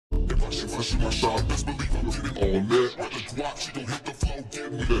she rushing my shot. Best believe I'm getting on that. With the guap, she gon' hit the flow,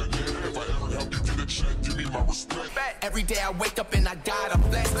 give me that. If I ever help you get a check, give me my respect. Every day I wake up and I gotta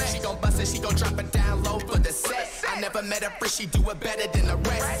flex. She gon' bust it, she gon' drop it down low for the set. I never met her free, she do it better than the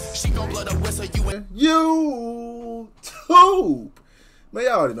rest. She gon' blow the whistle, YouTube. Man,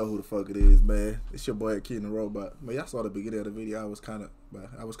 y'all already know who the fuck it is, man. It's your boy Kid the Robot. Man, y'all saw the beginning of the video. I was kind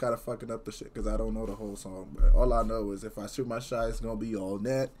of fucking up the shit because I don't know the whole song. But all I know is if I shoot my shot, it's gonna be all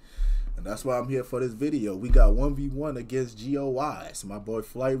net. And that's why I'm here for this video. We got 1v1 against GOYs. My boy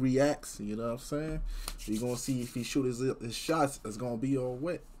FlightReacts, you know what I'm saying? We gonna see if he shoot his shots, it's gonna be all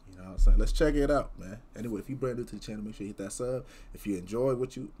wet. You know what I'm saying? Let's check it out, man. Anyway, if you brand new to the channel, make sure you hit that sub. If you enjoy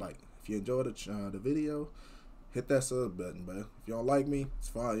what you like, if you enjoy the video, hit that sub button, man. If you don't like me, it's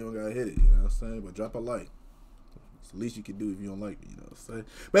fine. You don't gotta hit it, you know what I'm saying? But drop a like. It's the least you can do if you don't like me, you know what I'm saying?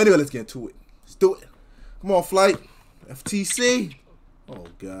 But anyway, let's get into it. Let's do it. Come on, Flight. FTC. Oh,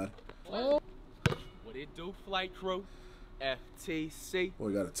 God. What it do, Flight Crew? FTC. Boy,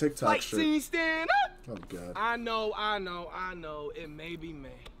 we got a TikTok Flight shirt. scene stand up. Oh, God. I know. It may be May,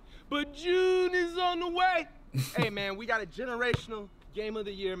 but June is on the way. Hey, man, we got a generational game of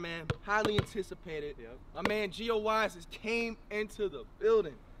the year, man. Highly anticipated. Yep. My man GOYs has came into the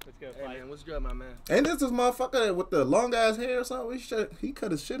building. Let's go, Flight. Hey, man, what's good, my man? Ain't this motherfucker with the long ass hair or something? He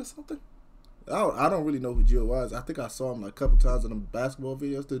cut his shit or something? I don't really know who GOY is. I think I saw him like a couple times in them basketball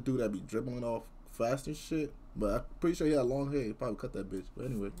videos. The dude that be dribbling off fast and shit. But I'm pretty sure he had long hair. He probably cut that bitch. But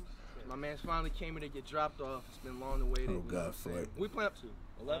anyway. My man's finally came here to get dropped off. It's been long awaited. Oh, God, Flight. We play up to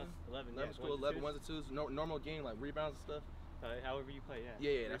 11? 11, 11 school, 11, 1s and 2s. Normal game, like rebounds and stuff. However you play,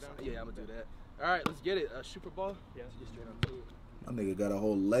 yeah. Yeah, I'm gonna do that. All right, let's get it. Super Bowl. Yeah, let's get straight on to it. My nigga got a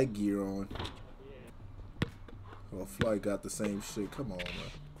whole leg gear on. Yeah. Well, Flight got the same shit. Come on,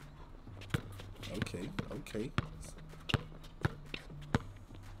 man. Okay.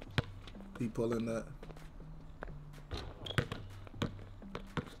 He pulling that.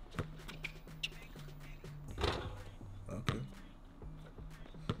 Okay.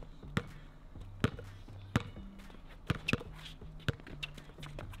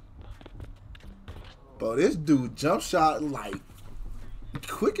 Bro, this dude jump shot like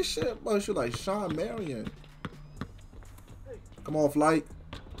quick as shit, bro. Shit like Sean Marion. Come on, Flight.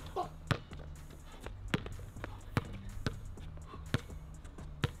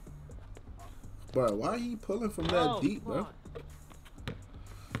 Bro, why he pulling from that deep, bro?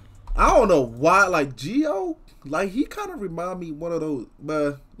 I don't know why, like, Gio, like, he kind of remind me one of those,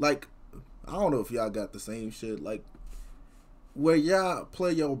 but, like, I don't know if y'all got the same shit, like, where y'all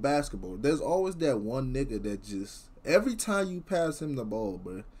play your basketball, there's always that one nigga that just, every time you pass him the ball,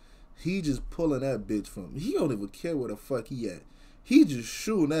 bro, he just pulling that bitch from, he don't even care where the fuck he at. He just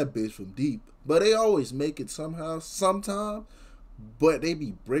shooting that bitch from deep, but they always make it somehow, sometime, but they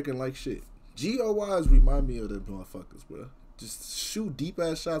be breaking like shit. GOYs remind me of them motherfuckers, bro. Just shoot deep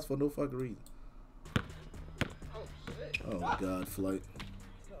ass shots for no fucking reason. Oh, God, Flight.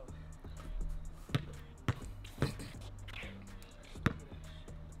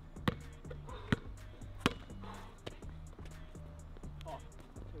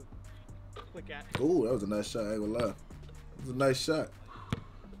 Ooh, that was a nice shot. I ain't gonna lie. It was a nice shot.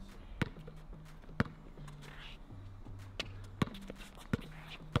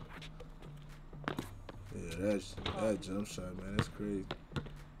 That jump shot, man, that's crazy.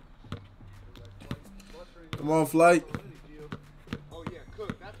 Come on, Flight. Oh yeah,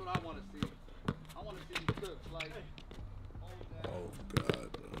 cook. That's what I want to see. I want to see you cook, Flight. Oh, God,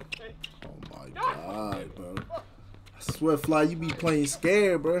 bro. Oh my God, bro. I swear, Flight, you be playing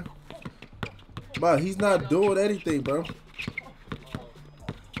scared, bro. But he's not doing anything, bro.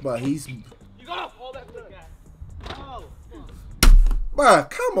 But he's. You got all that good guy. Oh. Bro,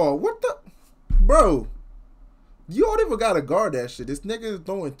 come on, what the, bro? You don't even gotta guard that shit. This nigga is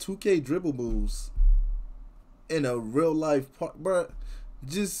throwing 2K dribble moves in a real life part, bro.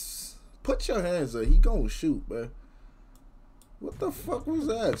 Just put your hands up. He gonna shoot, bro. What the fuck was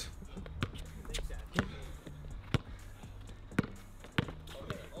that?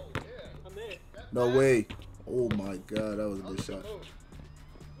 No way. Oh my God, that was a good shot.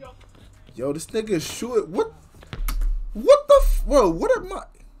 Yo, this nigga is shooting. What the bro? What am I?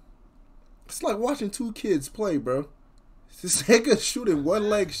 It's like watching two kids play, bro. This nigga shooting one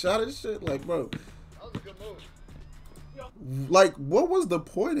leg shot and shit. Like, bro. That was a good move. Like, what was the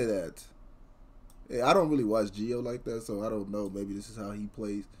point of that? Yeah, I don't really watch Gio like that, so I don't know. Maybe this is how he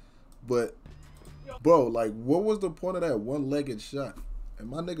plays. But, bro, like, what was the point of that one-legged shot? And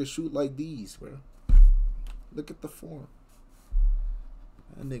my nigga shoot like these, bro. Look at the form.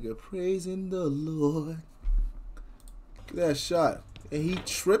 That nigga praising the Lord. Look at that shot. And he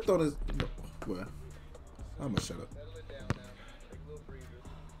tripped on his. Well, I'm gonna shut up. Settle it down now. Take a little breather.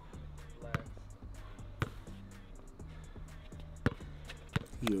 Relax.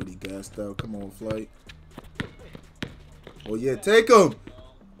 He already gassed out. Come on, Flight. Oh yeah, take him.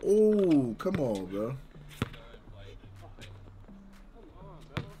 Oh, come on, bro.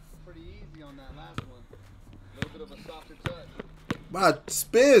 Pretty easy on that last one. A little bit of a softer touch. My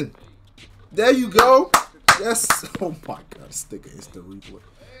spin. There you go. Yes. Oh my God. Stick an instant replay.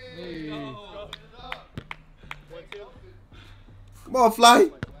 Hey. Come on,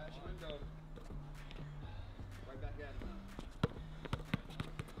 Flight. Right back at him.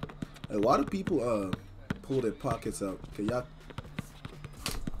 Hey, why do people pull their pockets out? Can y'all?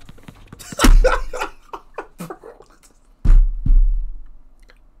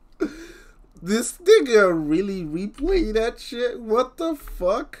 This nigga really replay that shit? What the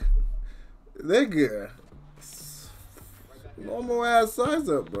fuck? Nigga. Normal ass size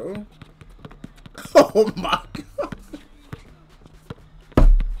up, bro. Oh my God.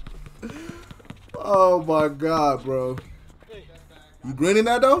 Oh my God, bro. You grinning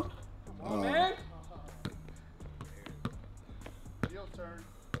that though? Oh, man. Heel turn.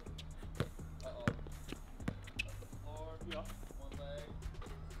 Uh-oh. One leg.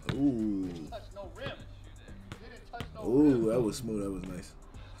 Ooh. Touch no rim. Didn't touch no Ooh, rim. that was smooth. That was nice.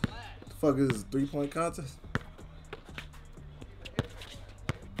 The fuck is this, 3-point contest?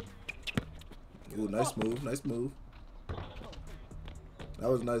 Ooh, nice move. Nice move. That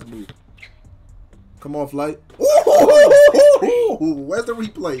was a nice move. Come on, Flight. Ooh, where's the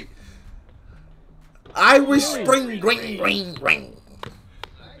replay? Irish spring, ring.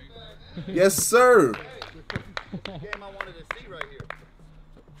 Yes, sir. Game I wanted to see right here.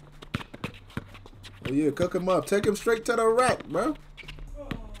 Oh yeah, cook him up. Take him straight to the rack, bro.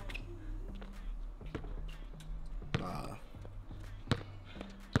 Nah.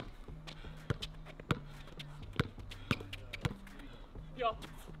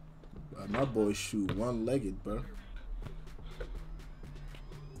 My boy shoot one-legged, bro.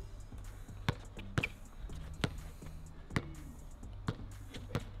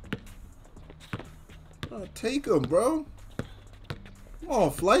 Take him, bro. Come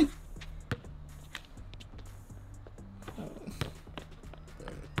on, Flight.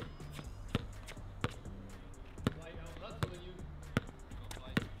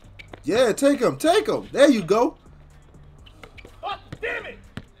 Yeah, take him. Take him. There you go. Oh, damn it.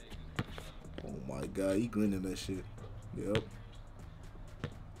 Oh my God, he grinning that shit. Yep.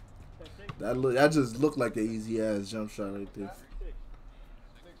 That just looked like an easy ass jump shot right there.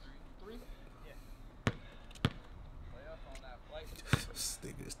 This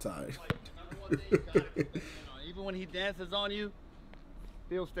nigga's tired. Even when he dances on you,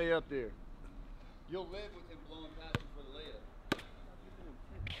 he'll stay up there. You'll live with him blowing past you for the layup.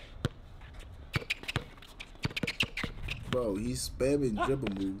 Bro, he's spamming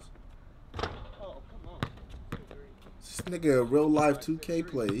dribble moves. Oh, come on. This nigga a real life 2K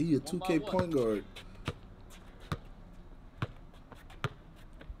player. He a 2K point guard.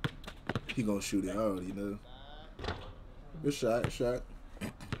 He gonna shoot it. I already know. Good shot.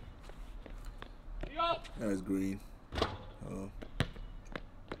 That's green.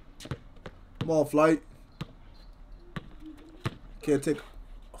 Come on, Flight. Can't take.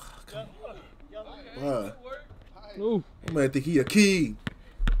 Wow. I might think he Hakeem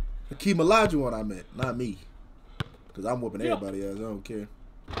Olajuwon. I meant, not me, because I'm whooping everybody else. I don't care.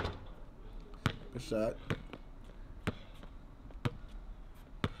 Good shot.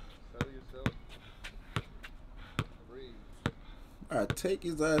 Settle yourself. Breathe. All right, take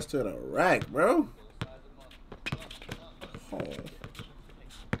his ass to the rack, bro. Oh.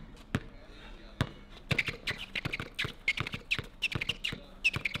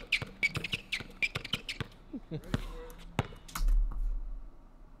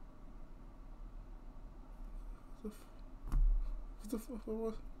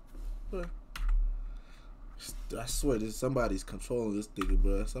 I swear, somebody's controlling this nigga,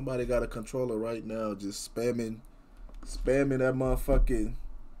 bro. Somebody got a controller right now, just spamming that motherfucking.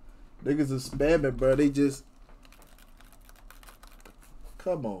 Niggas are spamming, bro. They just.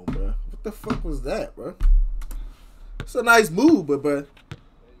 Come on, bro. What the fuck was that, bro? It's a nice move, but, bro,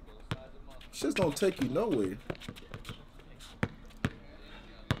 shit don't take you nowhere.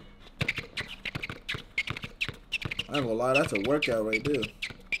 I ain't gonna lie, that's a workout right there.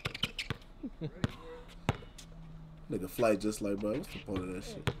 Nigga Flight just like, bro, what's the point of that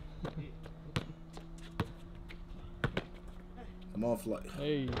shit? Come on, Flight.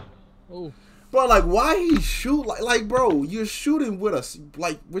 Hey. Oh. Bro, like, why he shoot? Like, bro, you're shooting with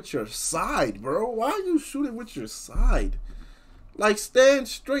with your side, bro. Why are you shooting with your side? Like, stand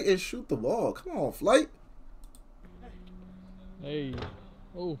straight and shoot the ball. Come on, Flight. Hey.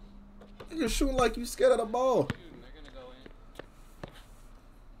 Oh. You're shooting like you scared of the ball.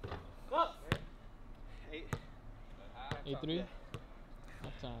 Up. 8-3.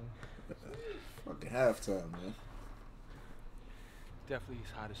 Halftime. Fucking halftime, man. Definitely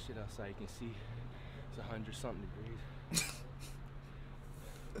it's hot as shit outside. You can see it's 100-something degrees.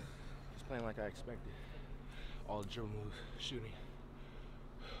 Just playing like I expected. All drill moves, shooting.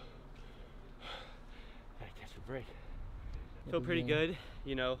 Gotta catch a break. Feel pretty good,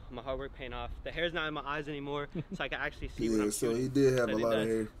 you know, my hard work paying off. The hair's not in my eyes anymore, so I can actually see what Yeah, I'm so shooting. he did have So I a think lot of that's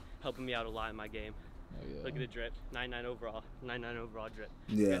hair. helping me out a lot in my game. Oh, yeah. Look at the drip, 99 overall, 99 overall drip.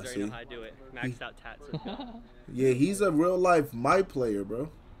 Yeah, you guys already see? know how I do it. Maxed out tats. Let's go. Yeah, he's a real life my player, bro.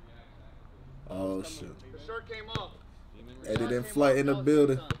 Oh shit. The shirt came off. Eddie in Flight in the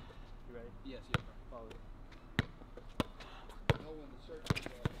building. You ready? Yes, Follow it. No, when the shirt comes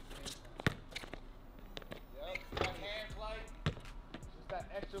off. Yep, that hand flight. Just that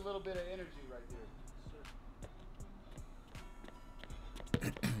extra little bit of energy right there.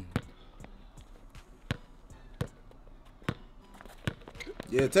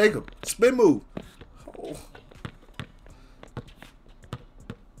 Yeah, take him. Spin move. Oh.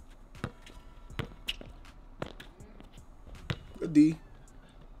 Good D.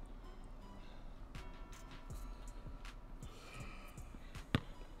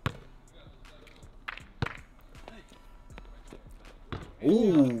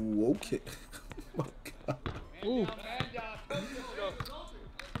 Ooh, okay. Oh my God. Ooh.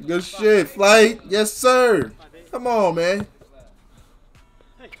 Good shit, Flight. Yes, sir. Come on, man.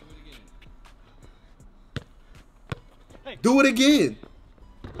 Do it again.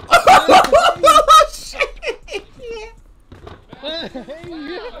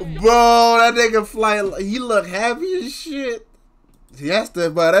 Bro, that nigga Flight, he look happy as shit. That's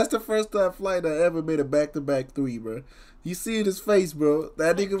the first time Flight that ever made a back-to-back three, bro. You see in his face, bro.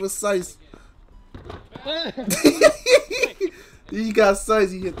 That nigga was size. He got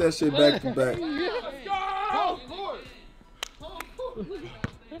size. He hit that shit back to back.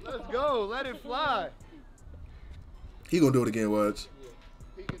 Let's go. Let it fly. He gonna do it again, watch.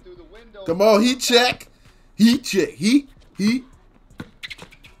 Peeking through the window. Come on, he check. He check. He.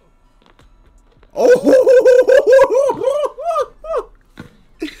 Oh,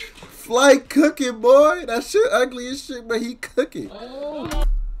 Flight cooking, boy. That shit ugly as shit, but he cooking.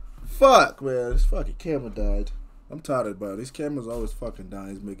 Fuck, man. This fucking camera died. I'm tired of it, these cameras always fucking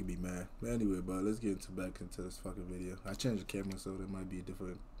dying. It's making me mad. But anyway, let's get back into this fucking video. I changed the camera so there might be a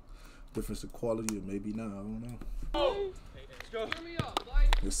difference in quality, or maybe not. I don't know. Let's go.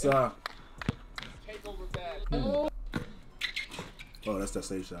 Yes, sir. Take over bad. Oh, that's that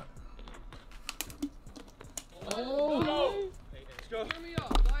safe shot. Let's go.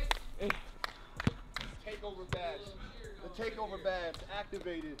 Take over badge. The takeover badge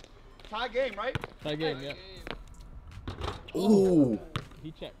activated. Tie game, right? Tie game, yeah. Ooh.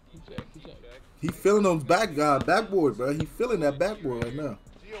 He checked. He feeling those backboard, bro. He feeling that backboard right now.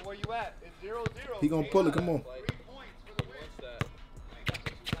 Gio, where you at? It's 0-0. He gonna pull it. Come on. 3 points for the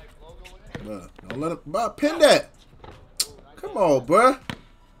win. Bruh, don't let him. Bruh, pin that. Come on, bruh.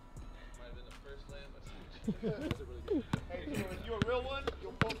 Hey, Gio, if you a real one,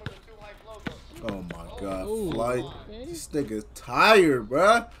 you'll pull from the 2 hype logo. Oh my God, Ooh. Flight. This nigga's tired, bruh.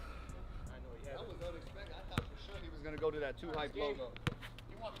 That was unexpected. I thought for sure he was going to go to that 2 hype logo.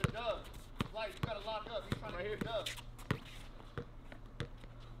 You want the dub. Flight, you got to lock up. He's trying to hit the dub.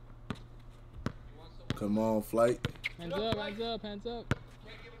 Come on, Flight. Hands up. Can't give him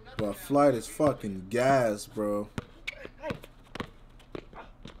nothing. Bro, Flight is fucking gas, bro.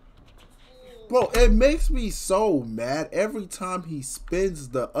 Bro, it makes me so mad every time he spins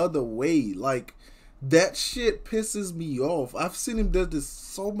the other way. Like, that shit pisses me off. I've seen him do this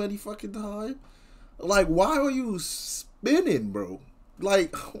so many fucking times. Like, why are you spinning, bro?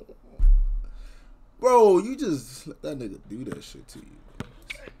 Like, bro, you just let that nigga do that shit to you.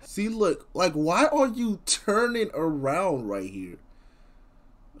 See, look, like, why are you turning around right here?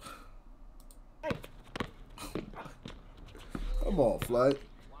 Come on, Flight.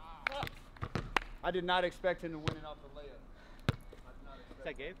 I did not expect him to win it off the layup. Is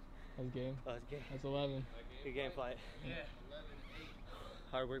that game? That's game. Oh, it's game. That's 11. Good game, Flight. Yeah.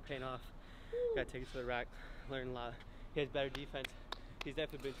 Hard work paying off. Got to take it to the rack. Learn a lot. He has better defense. He's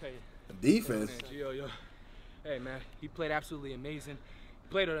definitely been traded. Defense. Man, Gio, yo. Hey, man, he played absolutely amazing.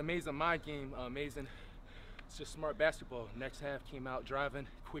 Played an amazing mind game, amazing. It's just smart basketball. Next half came out driving,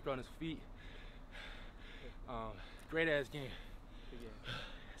 quick on his feet. Great ass game. Yes,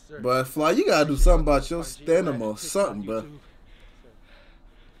 sir. But Fly, you gotta do something about your stamina or something, bro.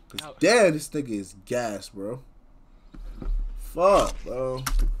 Cause damn, this nigga is gas, bro. Fuck, bro.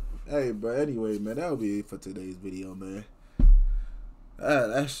 Hey, bro. Anyway, man, that'll be it for today's video, man.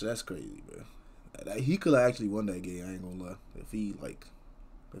 That's crazy, man. He could have actually won that game. I ain't gonna lie.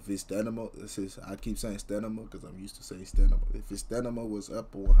 If his stamina, I keep saying stamina because I'm used to saying stamina. If his stamina was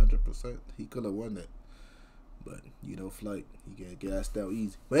up 100%, he could have won that. But you know, Flight, he get gassed out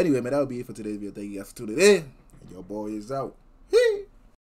easy. But anyway, man, that'll be it for today's video. Thank you guys for tuning in. And your boy is out. Hey.